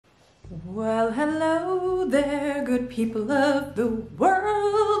Well, hello there, good people of the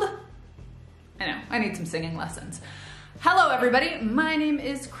world. I know, I need some singing lessons. Hello everybody, my name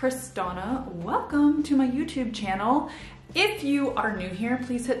is Crys'Dawna. Welcome to my YouTube channel. If you are new here,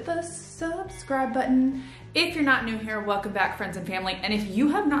 please hit the subscribe button. If you're not new here, welcome back, friends and family. And if you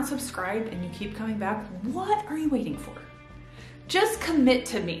have not subscribed and you keep coming back, what are you waiting for? Just commit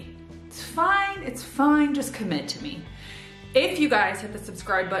to me. It's fine, just commit to me. If you guys hit the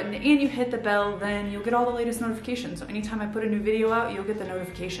subscribe button and you hit the bell, then you'll get all the latest notifications. So anytime I put a new video out, you'll get the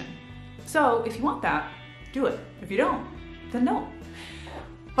notification. So if you want that, do it. If you don't, then no.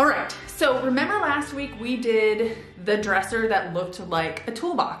 All right, so remember last week we did the dresser that looked like a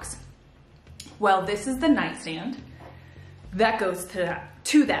toolbox. Well, this is the nightstand that goes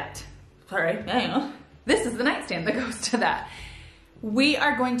to that. Sorry, this is the nightstand that goes to that. We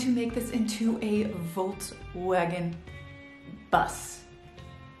are going to make this into a Volkswagen bus.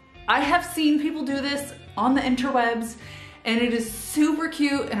 I have seen people do this on the interwebs and it is super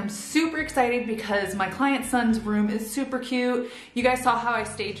cute and I'm super excited because my client's son's room is super cute. You guys saw how I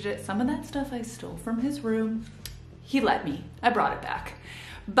staged it. Some of that stuff I stole from his room. He let me, I brought it back.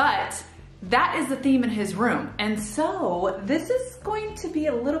 But that is the theme in his room. And so this is going to be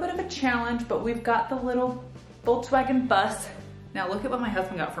a little bit of a challenge, but we've got the little Volkswagen bus. Now look at what my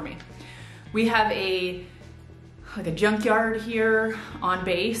husband got for me. We have a junkyard here on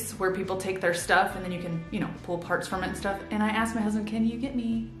base where people take their stuff and then you can, pull parts from it and stuff. And I asked my husband, can you get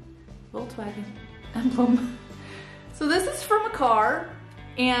me Volkswagen emblem? So this is from a car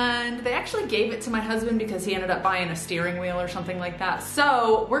and they actually gave it to my husband because he ended up buying a steering wheel or something like that.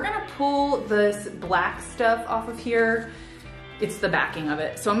 So we're gonna pull this black stuff off of here. It's the backing of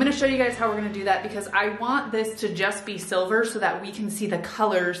it. So I'm gonna show you guys how we're gonna do that because I want this to just be silver so that we can see the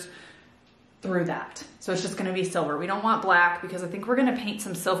colors through that. So it's just gonna be silver. We don't want black because I think we're gonna paint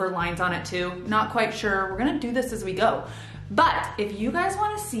some silver lines on it too. Not quite sure. We're gonna do this as we go. But if you guys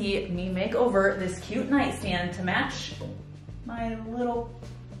wanna see me make over this cute nightstand to match my little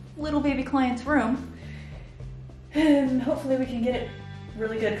baby client's room, and hopefully we can get it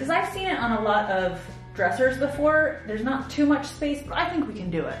really good. Because I've seen it on a lot of dressers before. There's not too much space, but I think we can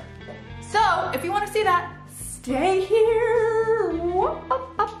do it. So if you wanna see that, stay here.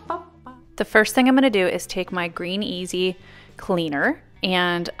 The first thing I'm going to do is take my Green Easy cleaner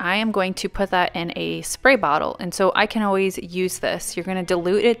and I am going to put that in a spray bottle. And so I can always use this. You're going to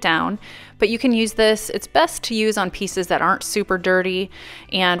dilute it down, but you can use this. It's best to use on pieces that aren't super dirty.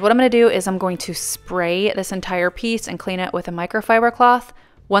 And what I'm going to do is I'm going to spray this entire piece and clean it with a microfiber cloth.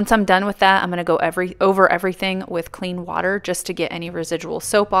 Once I'm done with that, I'm going to go over everything with clean water just to get any residual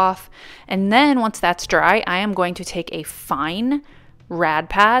soap off. And then once that's dry, I am going to take a fine rad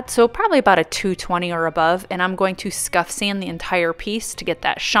pad, so probably about a 220 or above, and I'm going to scuff sand the entire piece to get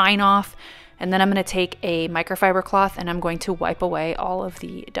that shine off. And then I'm going to take a microfiber cloth and I'm going to wipe away all of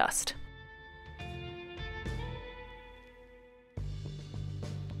the dust.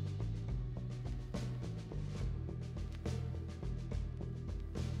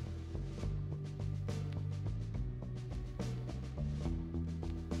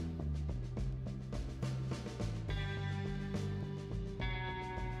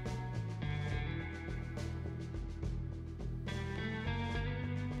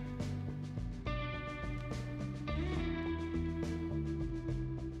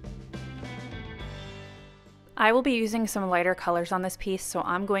 I will be using some lighter colors on this piece, so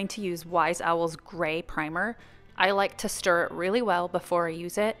I'm going to use Wise Owl's gray primer. I like to stir it really well before I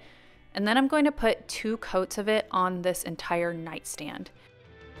use it, and then I'm going to put 2 coats of it on this entire nightstand.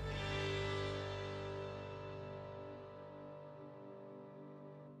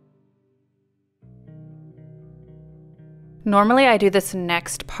 Normally I do this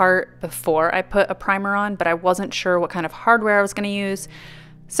next part before I put a primer on, but I wasn't sure what kind of hardware I was going to use.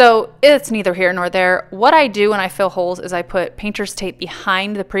 So it's neither here nor there. What I do when I fill holes is I put painter's tape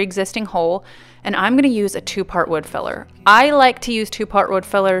behind the pre-existing hole, and I'm going to use a 2-part wood filler. I like to use 2-part wood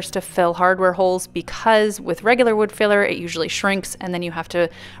fillers to fill hardware holes because with regular wood filler it usually shrinks and then you have to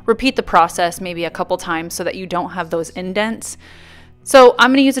repeat the process maybe a couple times so that you don't have those indents. So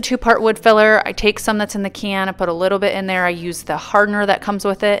I'm going to use a 2-part wood filler. I take some that's in the can, I put a little bit in there, I use the hardener that comes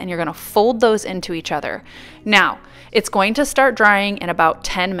with it, and you're going to fold those into each other. Now, it's going to start drying in about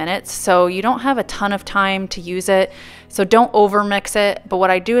 10 minutes, so you don't have a ton of time to use it. So don't over mix it. But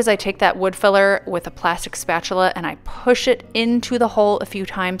what I do is I take that wood filler with a plastic spatula and I push it into the hole a few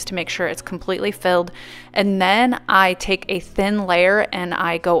times to make sure it's completely filled. And then I take a thin layer and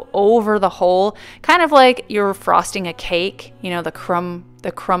I go over the hole, kind of like you're frosting a cake, you know, the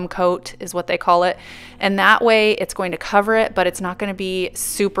crumb coat is what they call it. And that way it's going to cover it, but it's not going to be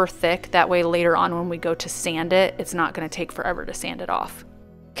super thick. That way later on when we go to sand it, it's not going to take forever to sand it off.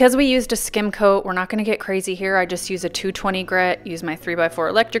 Because we used a skim coat, we're not going to get crazy here. I just use a 220 grit, use my 3x4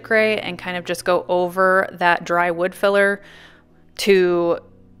 electric ray, and kind of just go over that dry wood filler to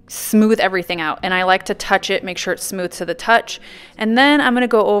smooth everything out. And I like to touch it, make sure it's smooth to the touch. And then I'm going to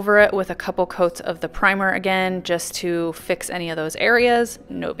go over it with a couple coats of the primer again, just to fix any of those areas.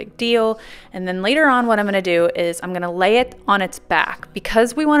 No big deal. And then later on, what I'm going to do is I'm going to lay it on its back.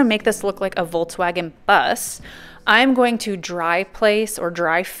 Because we want to make this look like a Volkswagen bus, I'm going to dry place or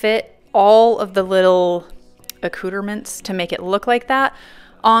dry fit all of the little accoutrements to make it look like that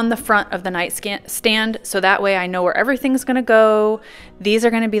on the front of the nightstand, so that way I know where everything's going to go. These are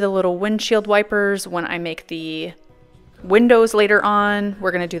going to be the little windshield wipers when I make the windows later on.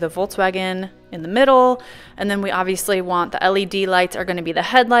 We're going to do the Volkswagen in the middle, and then we obviously want the LED lights are going to be the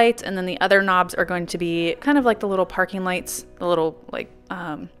headlights, and then the other knobs are going to be kind of like the little parking lights, the little like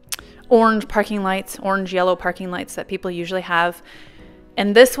orange parking lights, orange yellow parking lights that people usually have.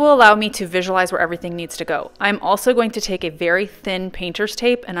 And this will allow me to visualize where everything needs to go. I'm also going to take a very thin painter's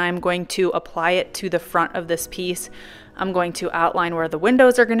tape and I'm going to apply it to the front of this piece. I'm going to outline where the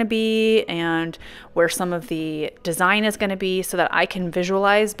windows are going to be and where some of the design is going to be so that I can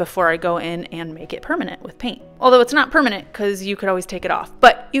visualize before I go in and make it permanent with paint. Although it's not permanent because you could always take it off,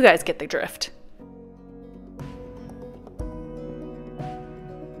 but you guys get the drift.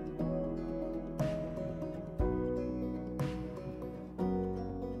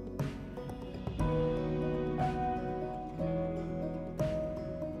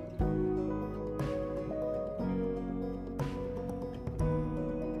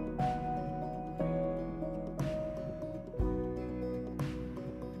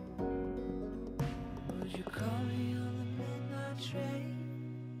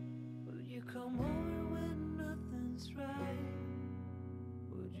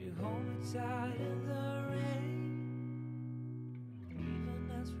 Outside in the rain,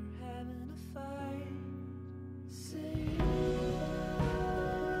 even as we're having a fight. Say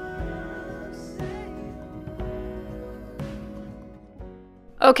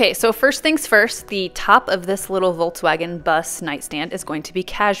Okay, so first things first, the top of this little Volkswagen bus nightstand is going to be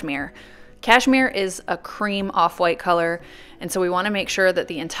cashmere. Cashmere is a cream off-white color, and so we want to make sure that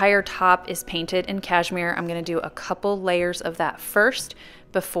the entire top is painted in cashmere. I'm going to do a couple layers of that first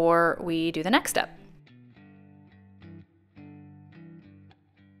before we do the next step.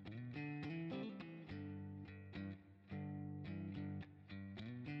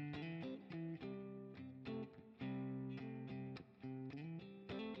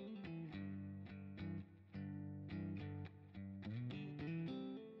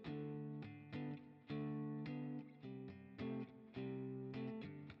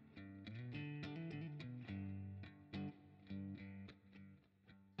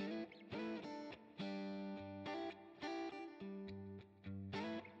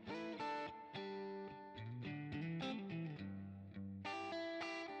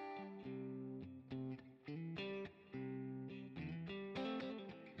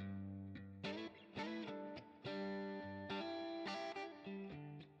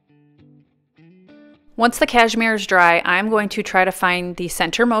 Once the cashmere is dry, I'm going to try to find the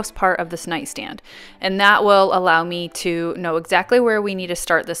centermost part of this nightstand, and that will allow me to know exactly where we need to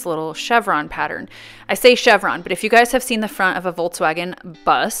start this little chevron pattern. I say chevron, but if you guys have seen the front of a Volkswagen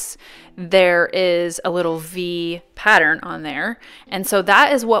bus, there is a little V pattern on there, and so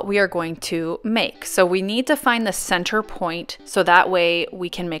that is what we are going to make. So we need to find the center point so that way we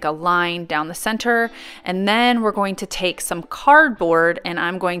can make a line down the center, and then we're going to take some cardboard and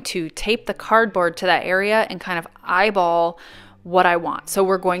I'm going to tape the cardboard to that area and kind of eyeball what I want. So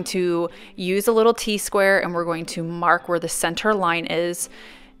we're going to use a little T-square and we're going to mark where the center line is.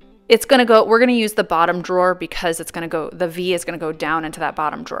 It's going to go, we're going to use the bottom drawer because it's going to go, the V is going to go down into that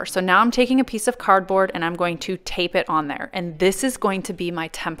bottom drawer. So now I'm taking a piece of cardboard and I'm going to tape it on there. And this is going to be my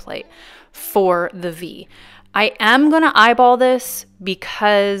template for the V. I am going to eyeball this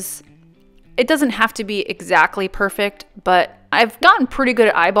because it doesn't have to be exactly perfect, but I've gotten pretty good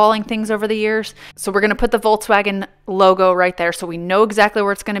at eyeballing things over the years. So we're going to put the Volkswagen logo right there so we know exactly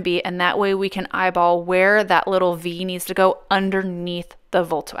where it's going to be, and that way we can eyeball where that little V needs to go underneath the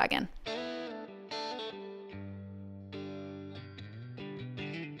Volkswagen.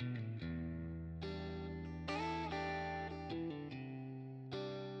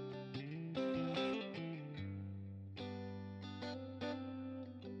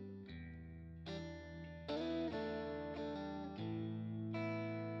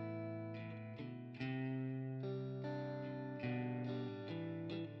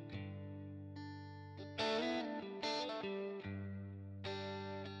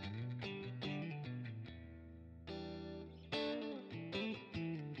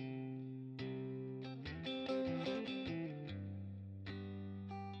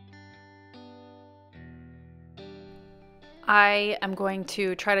 I am going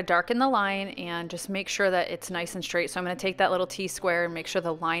to try to darken the line and just make sure that it's nice and straight. So I'm going to take that little T-square and make sure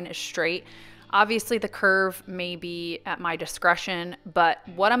the line is straight. Obviously the curve may be at my discretion, but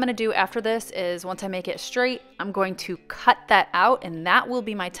what I'm going to do after this is once I make it straight, I'm going to cut that out and that will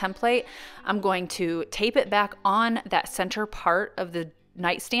be my template. I'm going to tape it back on that center part of the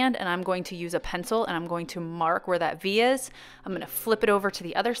nightstand and I'm going to use a pencil and I'm going to mark where that V is. I'm going to flip it over to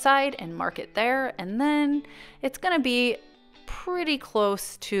the other side and mark it there, and then it's going to be pretty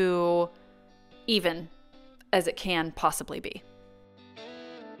close to even as it can possibly be.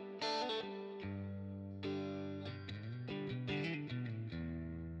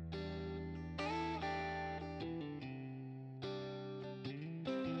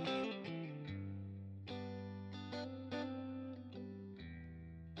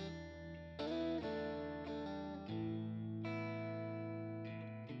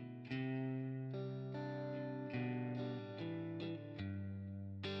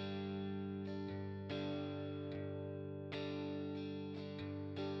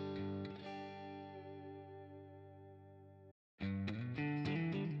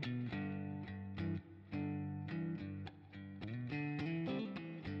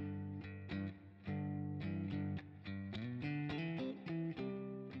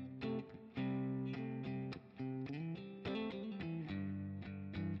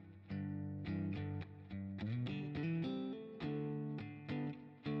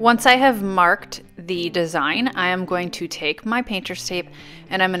 Once I have marked the design, I am going to take my painter's tape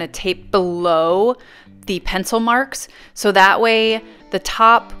and I'm going to tape below the pencil marks. So that way the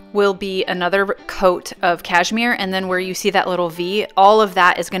top will be another coat of cashmere, and then where you see that little V, all of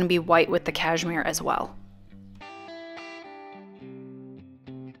that is going to be white with the cashmere as well.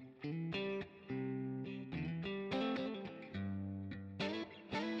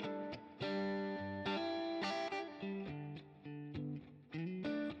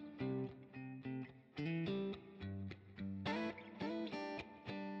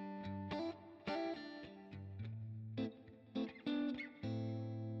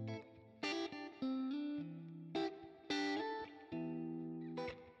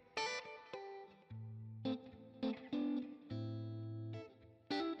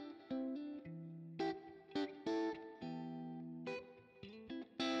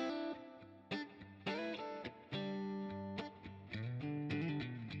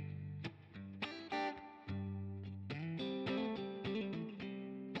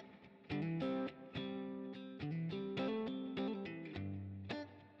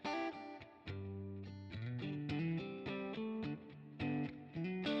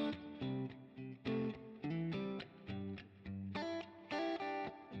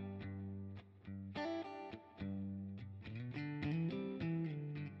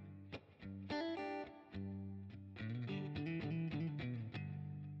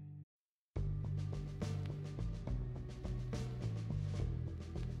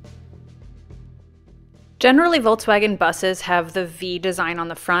 Generally, Volkswagen buses have the V design on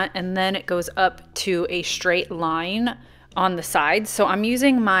the front and then it goes up to a straight line on the sides. So I'm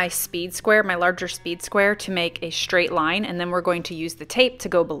using my speed square, my larger speed square, to make a straight line, and then we're going to use the tape to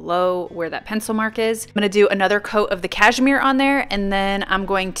go below where that pencil mark is. I'm going to do another coat of the cashmere on there, and then I'm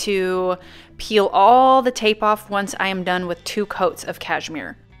going to peel all the tape off once I am done with 2 coats of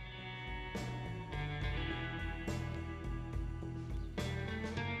cashmere.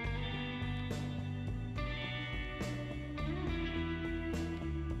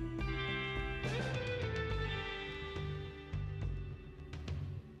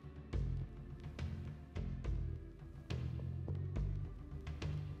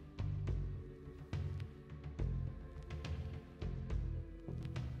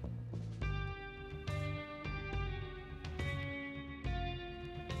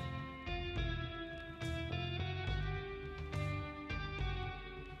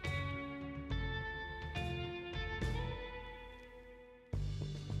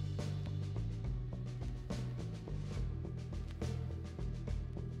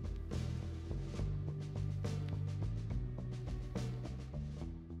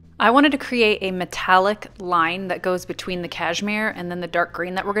 I wanted to create a metallic line that goes between the cashmere and then the dark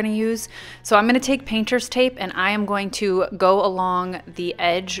green that we're going to use. So I'm going to take painter's tape and I am going to go along the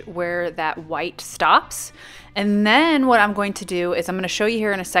edge where that white stops. And then what I'm going to do is I'm going to show you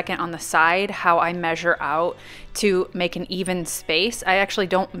here in a second on the side how I measure out to make an even space. I actually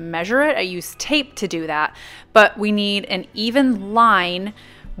don't measure it. I use tape to do that, but we need an even line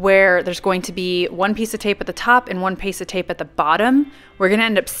where there's going to be one piece of tape at the top and one piece of tape at the bottom. We're going to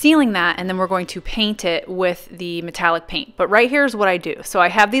end up sealing that, and then we're going to paint it with the metallic paint. But right here is what I do. So I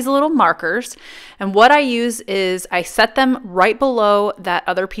have these little markers, and what I use is I set them right below that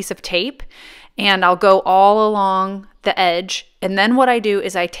other piece of tape, and I'll go all along the edge. And then what I do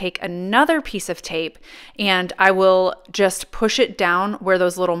is I take another piece of tape and I will just push it down where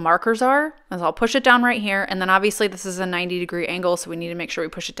those little markers are. And I'll push it down right here. And then obviously this is a 90-degree angle, so we need to make sure we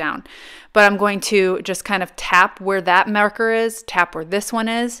push it down. But I'm going to just kind of tap where that marker is, tap where this one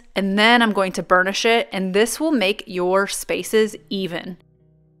is, and then I'm going to burnish it. And this will make your spaces even.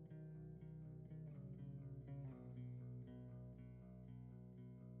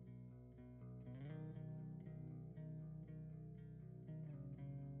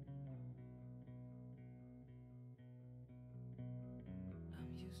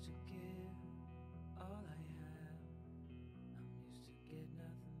 I'm used to give all I have. I'm used to get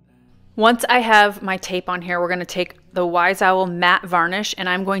nothing back. Once I have my tape on here, we're going to take the Wise Owl matte varnish and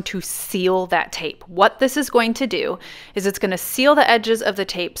I'm going to seal that tape. What this is going to do is it's going to seal the edges of the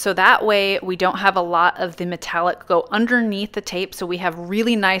tape, so that way we don't have a lot of the metallic go underneath the tape, so we have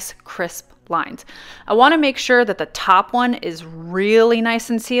really nice crisp lines. I want to make sure that the top one is really nice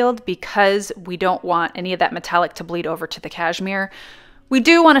and sealed because we don't want any of that metallic to bleed over to the cashmere. We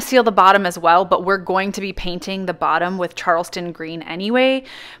do want to seal the bottom as well, but we're going to be painting the bottom with Charleston green anyway,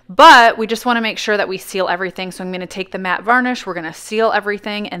 but we just want to make sure that we seal everything. So I'm going to take the matte varnish, we're going to seal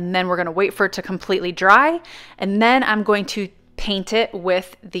everything, and then we're going to wait for it to completely dry, and then I'm going to paint it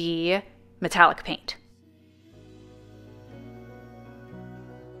with the metallic paint.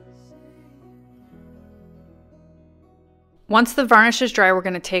 Once the varnish is dry, we're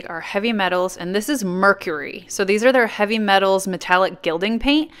going to take our heavy metals, and this is Mercury. So these are their heavy metals metallic gilding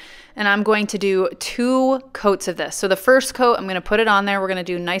paint, and I'm going to do 2 coats of this. So the first coat, I'm going to put it on there. We're going to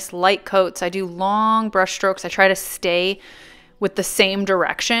do nice light coats. I do long brush strokes. I try to stay with the same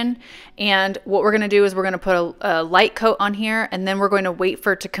direction. And what we're going to do is we're going to put a light coat on here, and then we're going to wait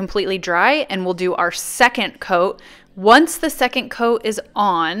for it to completely dry, and we'll do our second coat. Once the second coat is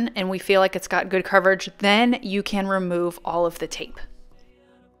on and we feel like it's got good coverage, then you can remove all of the tape.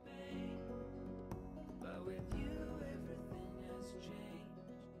 But with you, everything has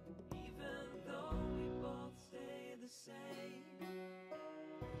changed. Even though we both stay the same.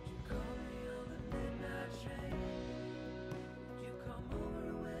 Would you call me on the midnight train? Would you come over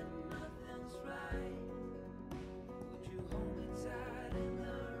when nothing's right? Would you hold me tight in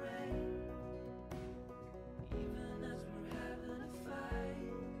the rain? Even as we're having a fight.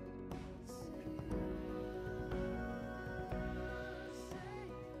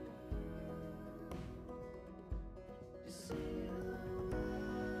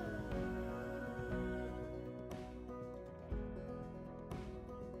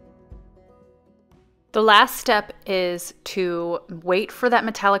 The last step is to wait for that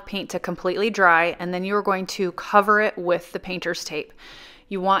metallic paint to completely dry, and then you're going to cover it with the painter's tape.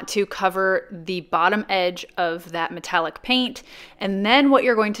 You want to cover the bottom edge of that metallic paint, and then what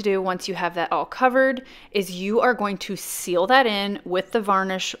you're going to do once you have that all covered is you are going to seal that in with the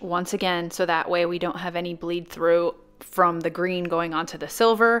varnish once again, so that way we don't have any bleed through from the green going onto the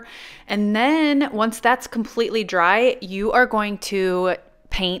silver. And then once that's completely dry, you are going to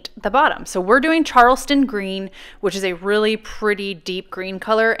paint the bottom. So we're doing Charleston green, which is a really pretty deep green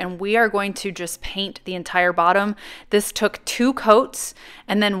color, and we are going to just paint the entire bottom. This took 2 coats,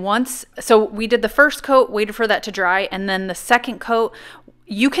 and then so we did the first coat, waited for that to dry, and then the second coat,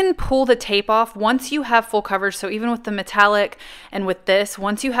 you can pull the tape off once you have full coverage. So even with the metallic and with this,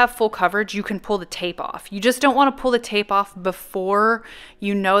 once you have full coverage, you can pull the tape off. You just don't want to pull the tape off before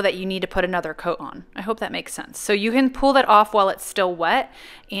you know that you need to put another coat on. I hope that makes sense. So you can pull that off while it's still wet,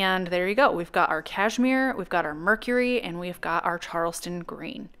 and there you go. We've got our cashmere, we've got our Mercury, and we've got our Charleston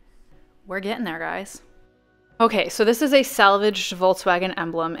green. We're getting there, guys. Okay, so this is a salvaged Volkswagen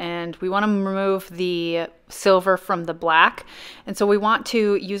emblem, and we want to remove the silver from the black. And so we want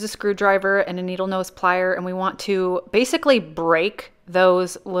to use a screwdriver and a needle nose plier, and we want to basically break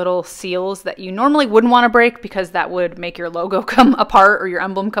those little seals that you normally wouldn't want to break because that would make your logo come apart or your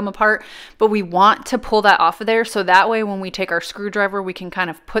emblem come apart. But we want to pull that off of there, so that way when we take our screwdriver, we can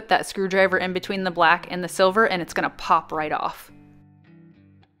kind of put that screwdriver in between the black and the silver, and it's going to pop right off.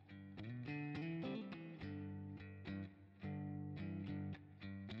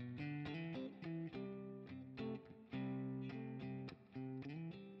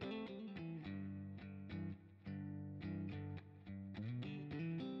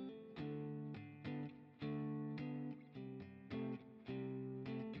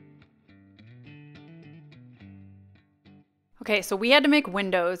 Okay, so we had to make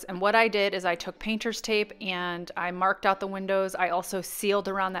windows, and what I did is I took painter's tape and I marked out the windows. I also sealed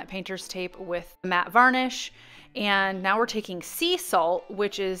around that painter's tape with matte varnish, and now we're taking sea salt,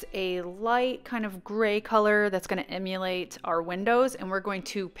 which is a light kind of gray color that's going to emulate our windows, and we're going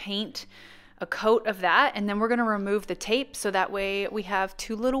to paint a coat of that, and then we're going to remove the tape so that way we have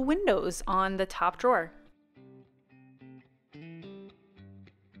two little windows on the top drawer.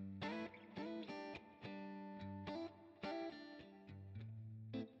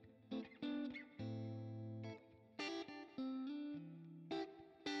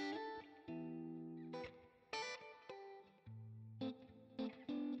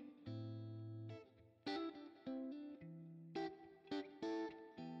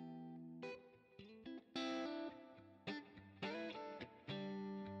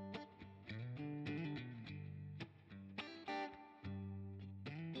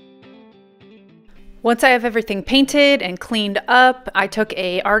 Once I have everything painted and cleaned up, I took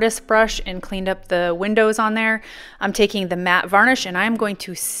a artist brush and cleaned up the windows on there. I'm taking the matte varnish and I'm going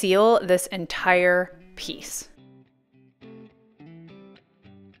to seal this entire piece.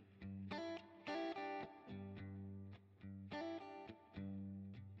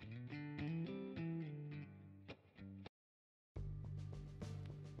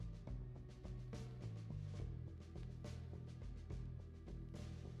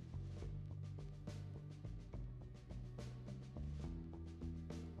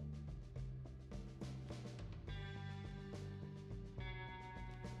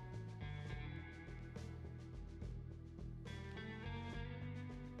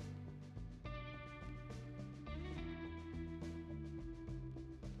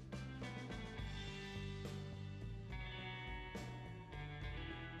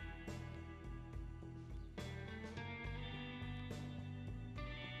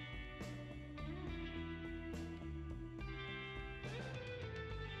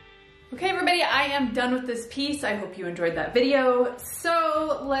 Okay everybody, I am done with this piece. I hope you enjoyed that video.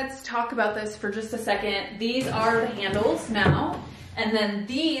 So let's talk about this for just a second. These are the handles now, and then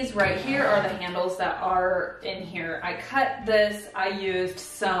these right here are the handles that are in here. I cut this, I used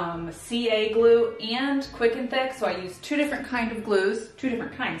some CA glue and Quick and Thick, so I used two different kinds of glues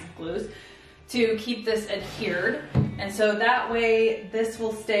to keep this adhered. And so that way this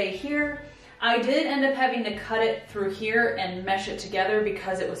will stay here. I did end up having to cut it through here and mesh it together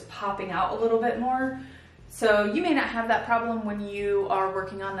because it was popping out a little bit more. So you may not have that problem when you are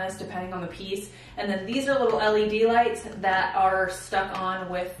working on this, depending on the piece. And then these are little LED lights that are stuck on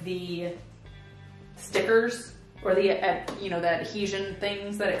with the stickers or the the adhesion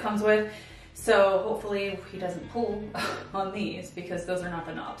things that it comes with. So hopefully he doesn't pull on these because those are not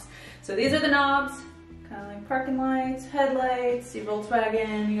the knobs. So these are the knobs. Kind of like parking lights, headlights, your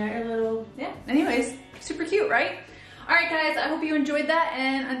Volkswagen, you got your little, yeah. Anyways, super cute, right? All right, guys, I hope you enjoyed that.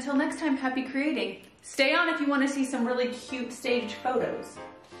 And until next time, happy creating. Stay on if you want to see some really cute staged photos.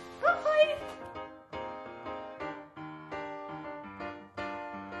 Bye.